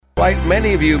Right,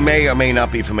 many of you may or may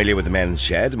not be familiar with the Men's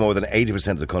Shed. More than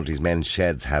 80% of the country's men's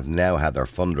sheds have now had their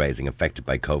fundraising affected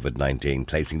by COVID-19,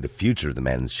 placing the future of the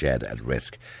Men's Shed at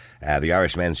risk. The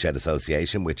Irish Men's Shed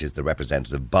Association, which is the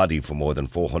representative body for more than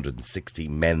 460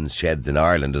 men's sheds in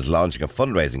Ireland, is launching a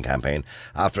fundraising campaign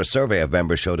after a survey of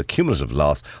members showed a cumulative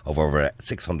loss of over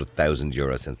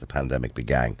 €600,000 since the pandemic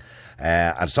began.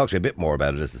 And to talk to me a bit more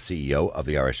about it is the CEO of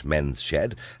the Irish Men's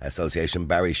Shed Association,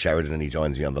 Barry Sheridan, and he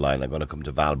joins me on the line. I'm going to come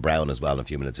to Val Browne as well in a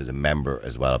few minutes, who's a member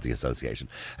as well of the association.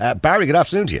 Barry, good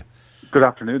afternoon to you. Good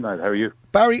afternoon, Niall. How are you?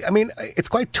 Barry, I mean, it's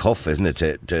quite tough, isn't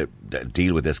it, to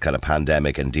deal with this kind of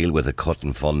pandemic and deal with a cut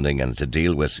in funding and to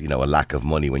deal with, a lack of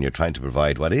money when you're trying to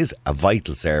provide what is a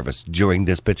vital service during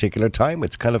this particular time.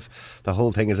 It's kind of, the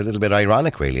whole thing is a little bit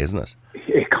ironic, really, isn't it?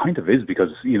 It kind of is, because,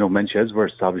 men's sheds were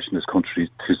established in this country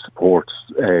to support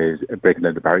breaking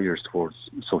down the barriers towards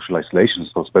social isolation.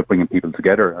 So it's about bringing people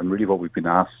together. And really what we've been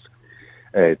asked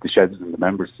the sheds and the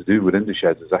members to do within the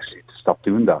sheds is actually to stop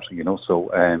doing that,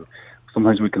 So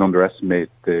sometimes we can underestimate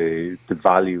the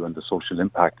value and the social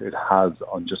impact it has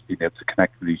on just being able to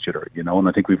connect with each other, And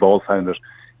I think we've all found it,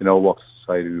 in all walks of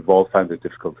society, we've all found it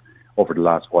difficult over the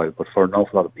last while. But for an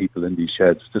awful lot of people in these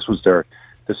sheds, this was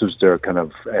their kind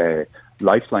of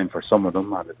lifeline for some of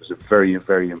them, and it was a very,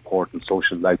 very important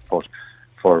social output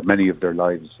for many of their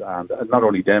lives, and not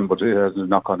only them, but it has a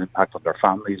knock-on impact on their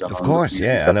families. And of course,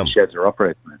 yeah, I know. The sheds are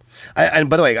operating in. And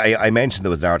by the way, I mentioned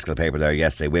there was an article in the paper there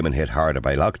yesterday, women hit harder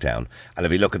by lockdown. And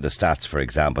if you look at the stats, for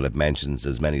example, it mentions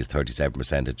as many as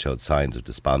 37% had showed signs of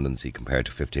despondency compared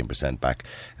to 15% back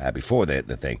before the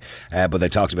thing. But they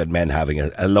talked about men having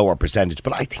a lower percentage.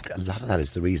 But I think a lot of that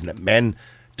is the reason that men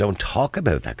don't talk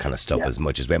about that kind of stuff as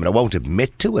much as women, or won't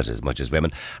admit to it as much as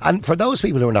women. And for those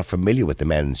people who are not familiar with the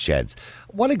men's sheds,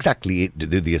 what exactly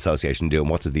do the association do, and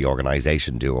what does the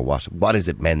organisation do, or what is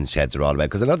it men's sheds are all about?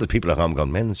 Because I know there's people at home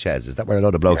going, men's sheds, is that where a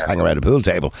lot of blokes hang around a pool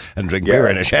table and drink beer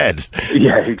in a shed?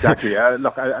 Yeah, exactly.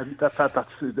 Look, that's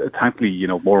thankfully,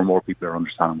 more and more people are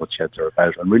understanding what sheds are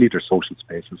about, and really they're social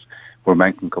spaces where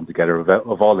men can come together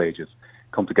of all ages,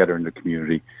 come together in the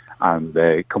community, and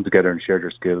come together and share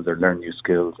their skills or learn new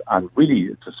skills. And really,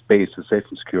 it's a space, a safe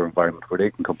and secure environment where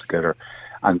they can come together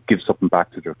and give something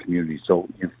back to their community. So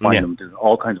you find them doing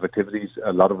all kinds of activities.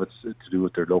 A lot of it's to do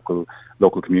with their local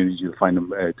communities. You'll find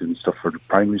them doing stuff for the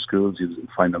primary schools. You'll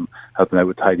find them helping out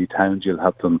with tidy towns. You'll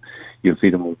see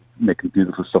them making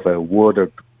beautiful stuff out of wood,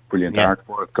 or brilliant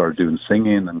artwork, or doing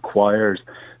singing and choirs.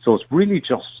 So it's really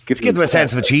just to give them a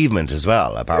sense of achievement as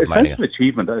well. Apart from a sense of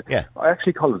achievement. I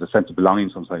actually call it a sense of belonging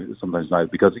sometimes now,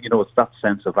 because it's that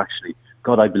sense of actually,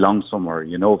 God, I belong somewhere. If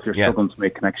you're struggling to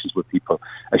make connections with people,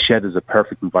 a shed is a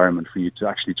perfect environment for you to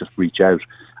actually just reach out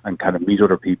and kind of meet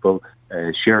other people,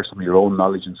 share some of your own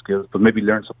knowledge and skills, but maybe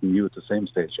learn something new at the same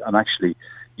stage. And actually,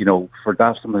 for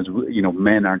that, sometimes,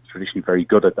 men aren't traditionally very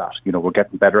good at that. We're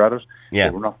getting better at it.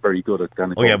 Yeah. We're not very good at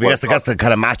kind of... because that's the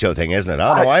kind of macho thing, isn't it?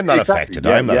 Oh, no, I'm not affected.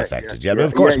 I'm not affected. But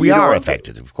of course, we are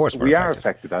affected. Of course, we are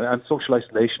affected. And social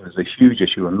isolation is a huge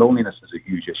issue, and loneliness is a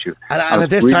huge issue. And at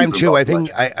this really time, too, I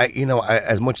think,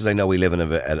 as much as I know we live in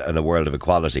a world of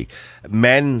equality,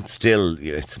 men still,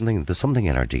 there's something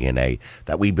in our DNA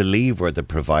that we believe we're the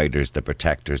providers, the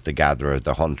protectors, the gatherers,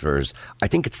 the hunters. I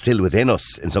think it's still within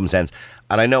us in some sense.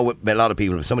 And I know a lot of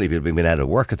people, so many people have been out of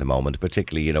work at the moment,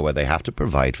 particularly, where they have to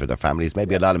provide for their families.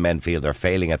 Maybe a lot of men feel they're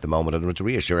failing at the moment, and to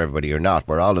reassure everybody you're not.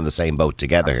 We're all in the same boat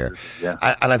together here.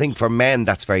 Yeah. And I think for men,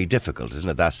 that's very difficult, isn't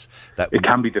it? That it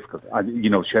can be difficult. And,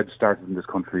 sheds started in this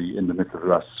country in the midst of the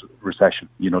last recession.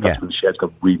 That's when sheds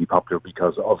got really popular,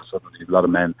 because all of a sudden a lot of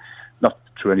men, not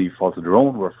through any fault of their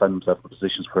own, were found themselves in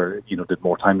positions where, did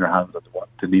more time in their hands,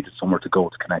 they needed somewhere to go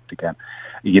to connect again.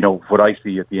 What I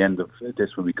see at the end of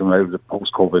this, when we come out of the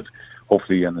post-COVID,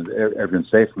 hopefully, and everyone's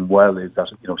safe and well, is that,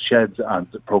 sheds and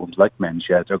programs like men's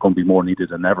sheds are going to be more needed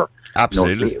than ever.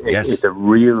 Absolutely, yes. It's a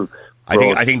real...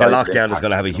 I think the lockdown is going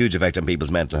to have a huge effect on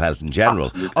people's mental health in general.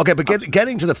 Absolutely. Okay, but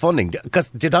getting to the funding, because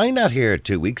did I not hear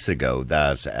 2 weeks ago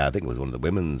that I think it was one of the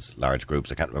women's large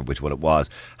groups, I can't remember which one it was,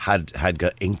 had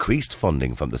got increased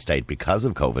funding from the state because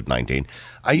of COVID-19.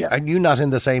 Are you not in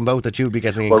the same boat that you would be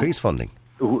getting increased funding?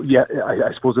 Yeah,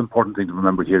 I suppose the important thing to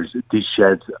remember here is that these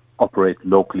sheds operate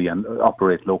locally in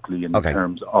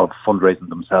terms of fundraising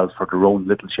themselves for their own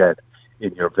little shed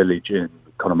in your village, in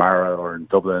Connemara or in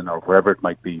Dublin or wherever it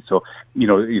might be. So,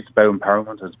 it's about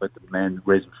empowerment. It's about the men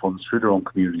raising funds through their own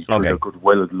community, through their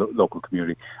goodwill of the local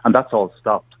community. And that's all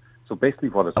stopped. So basically,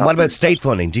 and what about state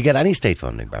funding? Do you get any state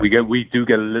funding, Barry? We do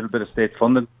get a little bit of state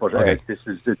funding, but this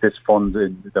fund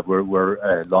that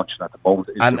we're launching at the moment.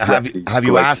 And have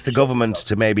you asked the government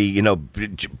to maybe,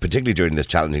 particularly during this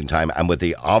challenging time, and with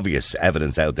the obvious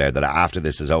evidence out there that after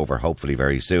this is over, hopefully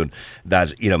very soon,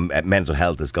 that mental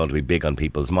health is going to be big on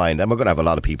people's mind, and we're going to have a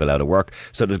lot of people out of work,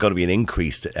 so there's going to be an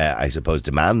increased, I suppose,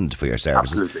 demand for your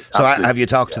services. Absolutely. So have you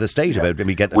talked to the state about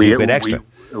maybe getting a few quid extra?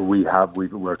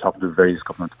 We're talking to various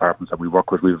government departments that we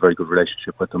work with. We have a very good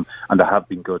relationship with them, and they have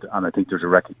been good. And I think there's a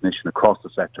recognition across the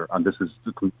sector, and this is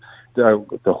the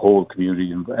whole community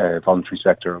and voluntary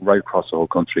sector right across the whole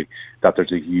country, that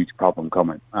there's a huge problem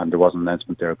coming. And there was an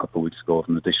announcement there a couple of weeks ago of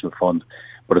an additional fund,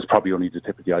 but it's probably only the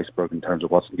tip of the iceberg in terms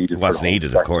of what's needed. What's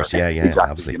needed, of course, exactly,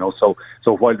 obviously. So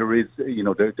while there is,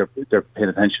 they're paying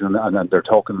attention and they're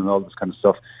talking and all this kind of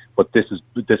stuff. But this is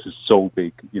so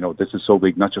big, this is so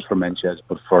big, not just for Men's Sheds,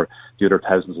 but for the other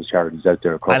thousands of charities out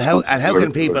there across the country. And how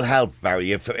can people help,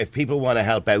 Barry? If people want to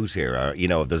help out here, or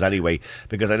if there's any way,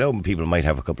 because I know people might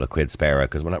have a couple of quid spare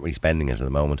because we're not really spending it at the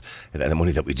moment, the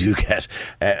money that we do get.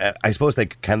 I suppose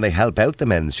can they help out the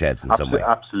Men's Sheds in some way?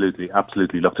 Absolutely.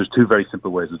 Look, there's two very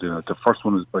simple ways of doing it. The first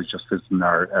one is by just visiting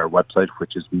our website,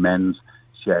 which is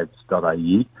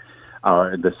menssheds.ie.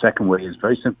 The second way is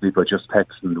very simply by just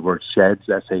texting the word sheds,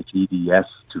 SHEDS,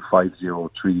 to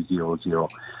 50300,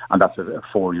 and that's a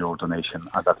 €4 donation,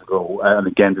 and that'll go. And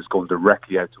again, this going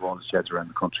directly out to all the sheds around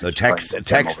the country. So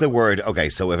text the word. Okay,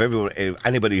 so if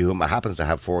anybody who happens to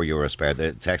have €4 spare,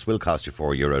 the text will cost you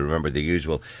 €4. Remember, the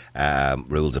usual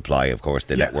rules apply. Of course,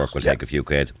 the network will take a few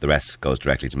quid. The rest goes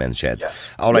directly to Men's Sheds. Yeah.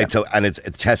 All right. So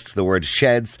it tests the word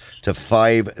sheds to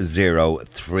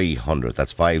 50300.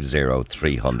 That's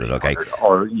 50300. Okay.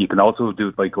 Or you can also do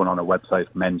it by going on our website,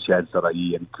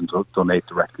 menssheds.ie, and you can donate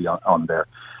directly on there.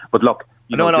 But look,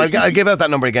 I'll give out that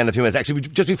number again in a few minutes. Actually,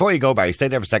 just before you go, Barry, stay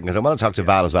there for a second because I want to talk to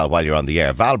Val as well while you're on the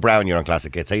air. Val Browne, you're on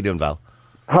Classic Hits. How you doing, Val?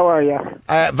 How are you?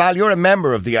 Val, you're a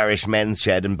member of the Irish Men's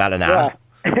Shed in Ballina. Yeah.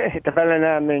 The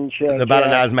Ballina Men's Shed. The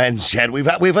Ballina's Men's Shed. We've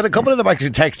had a couple of them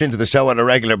actually text into the show on a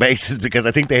regular basis because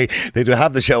I think they do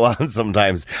have the show on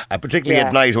sometimes, particularly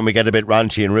at night when we get a bit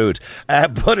raunchy and rude.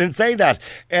 But in saying that,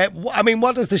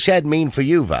 what does the shed mean for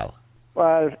you, Val?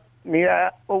 Well,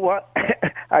 I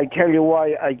tell you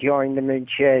why I joined the Men's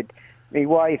Shed. My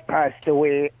wife passed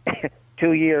away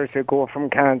 2 years ago from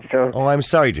cancer. Oh, I'm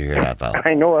sorry to hear that, Val.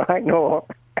 I know.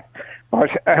 But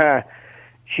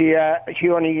she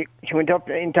went up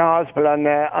into hospital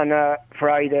on a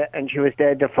Friday, and she was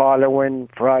dead the following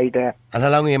Friday. And how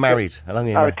long are you married?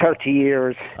 30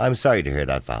 years. I'm sorry to hear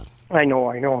that, Val. I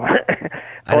know. And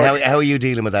how are you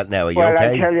dealing with that now? Are you okay?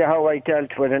 I'll tell you how I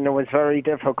dealt with it, and it was very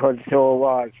difficult, so it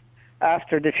was.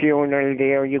 After the funeral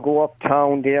there, you go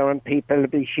uptown there and people will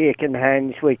be shaking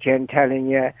hands with you and telling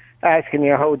you, asking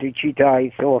you how did she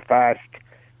die so fast.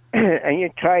 And you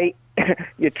try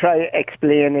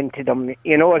explaining to them,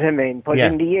 you know what I mean? But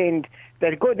in the end,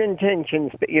 they're good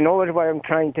intentions, but you know what I'm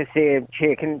trying to say,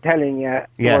 telling you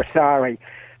you're sorry.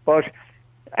 But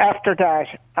after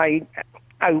that, I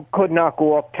could not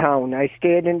go uptown. I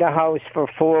stayed in the house for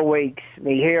 4 weeks.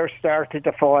 My hair started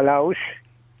to fall out.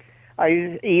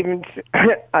 I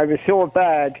was so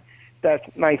bad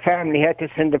that my family had to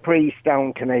send a priest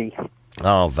down to me.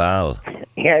 Oh, Val.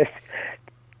 Yes.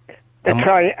 To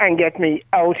try and get me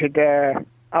out of the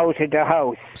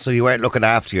house. So you weren't looking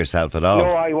after yourself at all?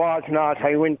 No, I was not.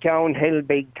 I went downhill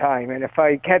big time, and if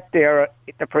I kept there,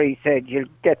 the priest said you'll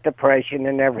get depression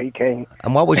and everything.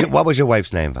 And what was your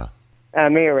wife's name, Val?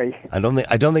 Mary. I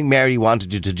don't think Mary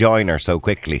wanted you to join her so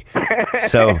quickly.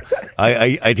 So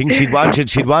I think she'd want you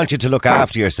to look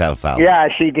after yourself, Val. Yeah,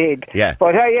 she did. Yeah.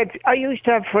 But I used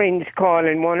to have friends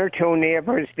calling, 1 or 2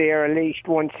 neighbours there at least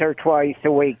once or twice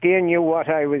a week. They knew what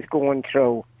I was going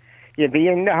through. You'd be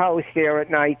in the house there at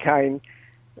night time,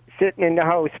 sitting in the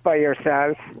house by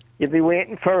yourself. You'd be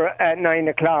waiting for at 9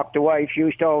 o'clock. The wife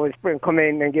used to always come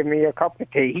in and give me a cup of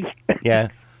tea. Yeah.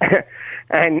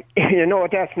 And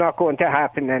that's not going to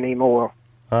happen anymore.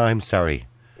 Oh, I'm sorry.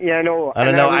 Yeah, no.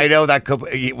 And I know that cup.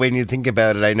 When you think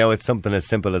about it, I know it's something as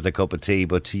simple as a cup of tea,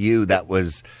 but to you that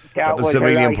was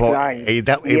really important.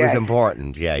 It was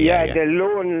important. Yeah. The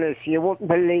loneliness, you wouldn't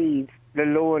believe the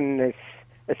loneliness.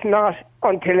 It's not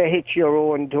until it hits your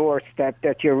own doorstep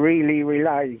that you really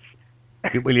realise.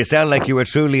 Well, you sound like you were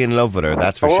truly in love with her,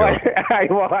 that's for sure. I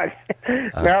was.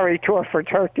 Married to her for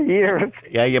 30 years.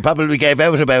 Yeah, you probably gave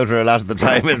out about her a lot of the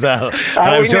time as well. And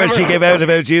I'm sure she gave out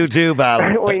about you too,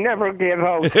 Val. We never gave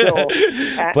out, so.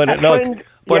 But look,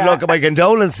 But look, my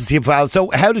condolences to you, Val.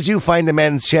 So how did you find the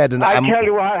men's shed? And I tell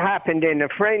you what happened then. A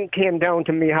friend came down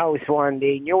to my house one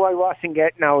day. Knew I wasn't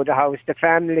getting out of the house. The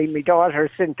family, my daughter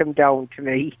sent them down to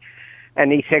me.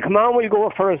 And he said, come on, we'll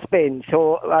go for a spin.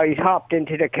 So I hopped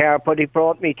into the car, but he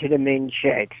brought me to the men's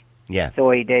shed. Yeah.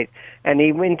 So he did. And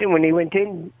when I went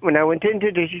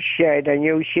into the shed, I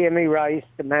knew Shamey Rice,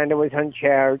 the man that was on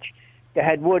charge, they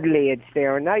had wood lathes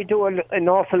there. And I do an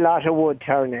awful lot of wood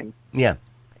turning. Yeah.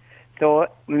 So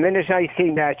the minute I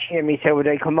seen that, Shamey said, would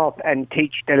I come up and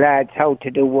teach the lads how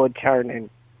to do wood turning?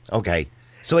 Okay.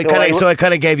 So it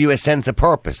kind of gave you a sense of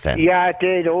purpose then? Yeah, it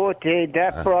did. Oh, it did.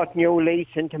 That brought new lease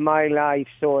into my life,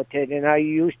 so it did. And I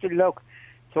used to look.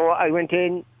 So I went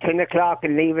in 10 o'clock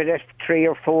and leave it at 3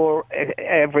 or 4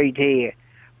 every day.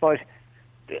 But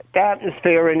the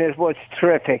atmosphere in it was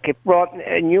terrific. It brought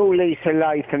a new lease of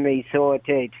life for me, so it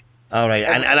did. All right,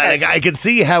 and I can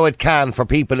see how it can for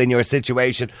people in your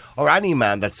situation, or any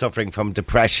man that's suffering from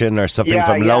depression or suffering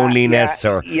from loneliness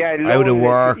or out of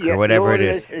work or whatever it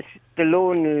is. The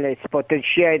loneliness, but the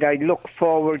shed, I look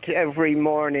forward to every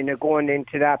morning of going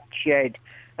into that shed.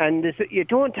 And you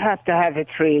don't have to have a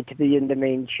trade to be in the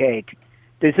main shed.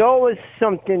 There's always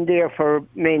something there for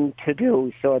men to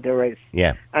do, so there is.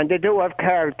 Yeah. And they do have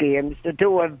card games, they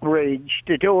do have bridge,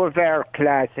 they do have art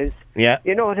classes. Yeah.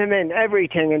 You know what I mean?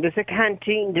 Everything. And there's a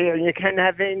canteen there, and you can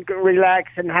have in,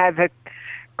 relax and have a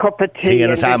cup of tea.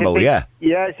 And a sambo, Yes,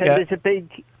 and there's a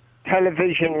big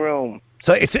television room.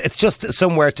 So it's just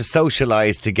somewhere to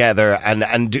socialise together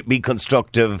and be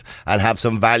constructive and have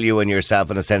some value in yourself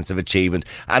and a sense of achievement.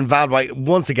 And Val,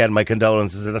 once again, my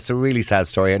condolences. That's a really sad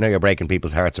story. I know you're breaking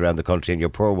people's hearts around the country and your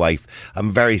poor wife.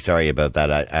 I'm very sorry about that.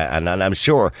 And I'm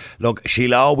sure, look,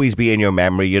 she'll always be in your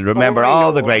memory. You'll remember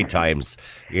all the great times,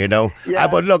 you know. Yeah.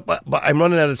 But look, but I'm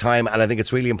running out of time, and I think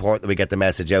it's really important that we get the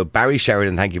message out. Barry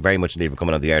Sheridan, thank you very much indeed for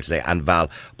coming on the air today, and Val.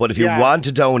 But if you want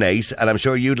to donate, and I'm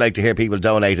sure you'd like to hear people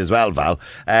donate as well, Val.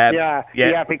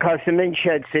 Because the men's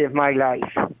shed saved my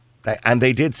life. And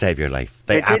they did save your life.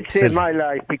 They did save my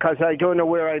life, because I don't know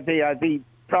where I'd be. I'd be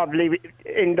probably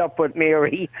end up with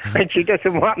Mary, and she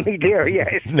doesn't want me there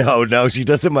yet. No, she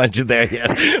doesn't want you there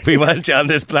yet. We want you on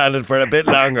this planet for a bit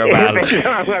longer,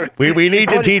 Val. We need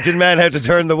to teach men how to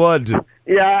turn the wood.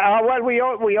 Yeah, well, we're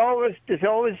always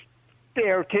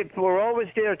there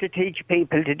to teach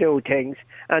people to do things,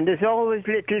 and there's always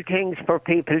little things for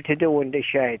people to do in the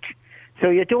shed. So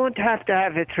you don't have to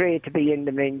have a trade to be in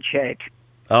the men's shed.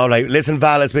 All right. Listen,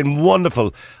 Val, it's been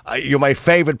wonderful. You're my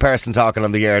favourite person talking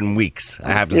on the air in weeks,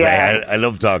 I have to say. I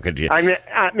love talking to you. My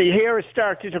hair has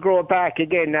started to grow back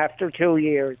again after 2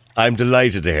 years. I'm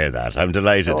delighted to hear that. I'm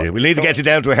delighted to. We need to get you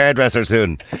down to a hairdresser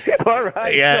soon. All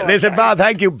right. Yeah. Listen, Val,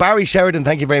 thank you. Barry Sheridan,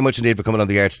 thank you very much indeed for coming on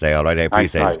the air today. All right, I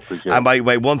appreciate it. And by the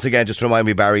way, once again, just to remind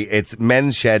me, Barry, it's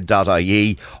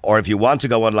mensshed.ie, or if you want to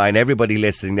go online, everybody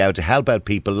listening now, to help out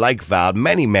people like Val,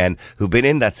 many men who've been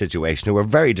in that situation, who are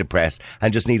very depressed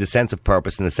and just need a sense of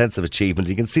purpose and a sense of achievement.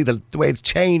 You can see the way it's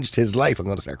changed his life. I'm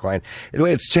going to start crying. The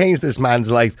way it's changed this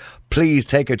man's life. Please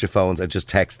take out your phones and just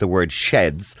text the word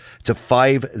sheds to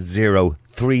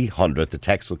 50300. The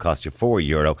text will cost you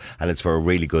 €4 and it's for a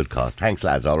really good cause. Thanks,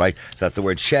 lads. All right. So that's the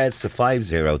word sheds to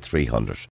 50300.